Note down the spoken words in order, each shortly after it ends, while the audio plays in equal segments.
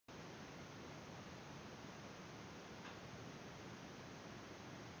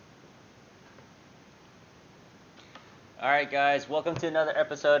Alright guys, welcome to another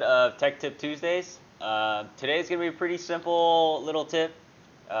episode of Tech Tip Tuesdays. Today's going to be a pretty simple little tip.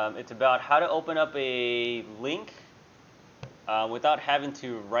 It's about how to open up a link without having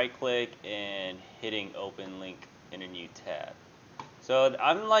to right click and hitting open link in a new tab. So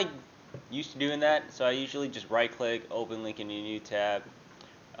I'm used to doing that, so I usually just right click, open link in a new tab.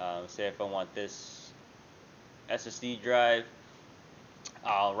 Say if I want this SSD drive,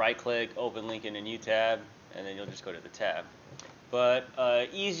 I'll right click, open link in a new tab, and then you'll just go to the tab. But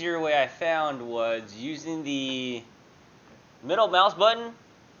easier way I found was using the middle mouse button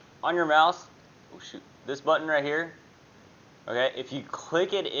on your mouse. Oh shoot, this button right here. Okay, if you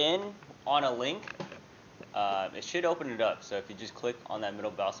click it in on a link, it should open it up. So if you just click on that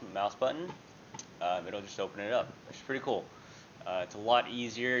middle mouse button, it'll just open it up, which is pretty cool. It's a lot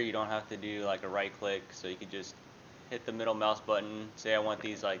easier. You don't have to do like a right click, so you could just hit the middle mouse button. Say I want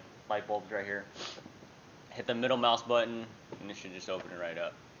these like light bulbs right here. Hit the middle mouse button, and it should just open it right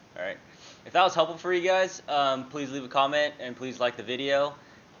up. Alright. If that was helpful for you guys, please leave a comment and please like the video.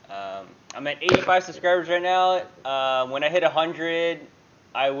 I'm at 85 subscribers right now. When I hit 100,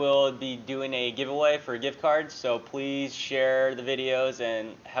 I will be doing a giveaway for gift cards. So please share the videos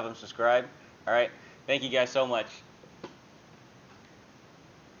and have them subscribe. Alright. Thank you guys so much.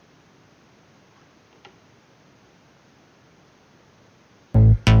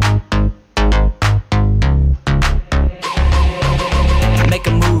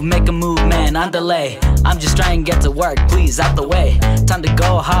 Make a move, man, on delay. I'm just trying to get to work, please, out the way. Time to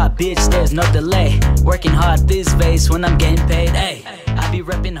go hard, bitch, there's no delay. Working hard this base when I'm getting paid, ayy. I be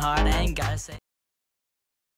repping hard, I ain't gotta say.